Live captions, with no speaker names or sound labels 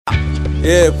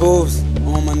Yeah, boost.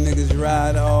 All my niggas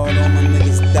ride hard, all my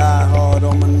niggas die hard,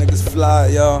 all my niggas fly,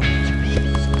 y'all.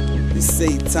 They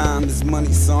say time is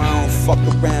money, so I don't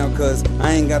fuck around, cause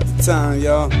I ain't got the time,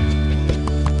 y'all.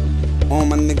 All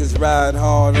my niggas ride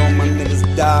hard, all my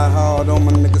niggas die hard, all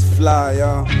my niggas fly,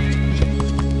 y'all.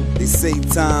 They say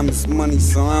time is money,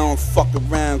 so I don't fuck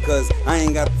around, cause I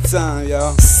ain't got the time,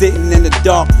 y'all. Sitting in the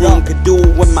dark room, could do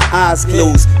it with my eyes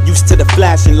closed. Used to the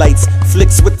flashing lights,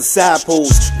 flicks with the side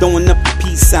poles, throwing up the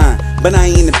peace sign, but I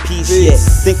ain't in peace yet.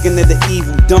 Thinking of the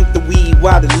evil, dump the weed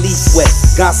while the leaf wet.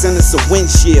 God sent us a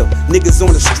windshield, niggas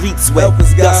on the streets wet.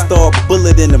 God start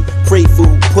bulleting them, pray for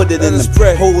who put it in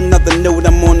them. Whole nother note,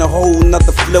 I'm on a whole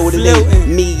nother float. It ain't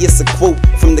me, it's a quote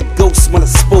from the ghost when I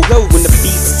spoke. When the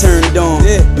beats turned on,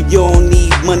 but you don't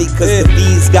need money, cause the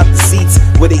bees got the seats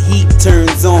where the heat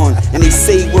turns on. And they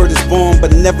say word is born,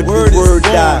 but never the word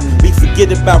die. We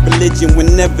forget about religion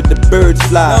whenever the birds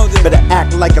fly. Better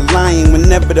act like a lion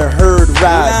whenever the herd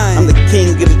rides. I'm the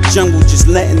king of the jungle, just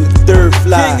letting the third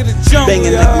fly.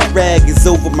 Banging like my rag is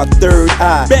over my third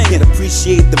eye. Can't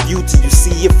appreciate the view till you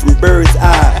see it from bird's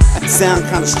eye. Sound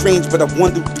kinda strange, but I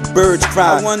wonder if the birds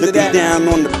cry. Looking down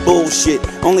on the bullshit.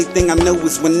 Only thing I know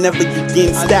is whenever you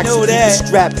gain stacks, you keep it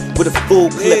strapped with a full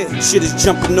clip. Shit is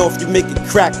jumping off, you make it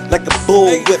crack like a bull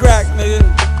whip.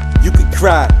 You could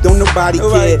cry, don't nobody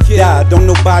care. Die, don't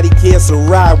nobody care, so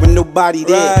ride when nobody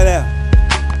there.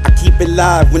 I keep it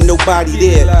live when nobody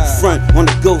there. Front on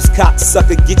the ghost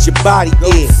cocksucker, get your body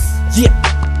there. Yeah.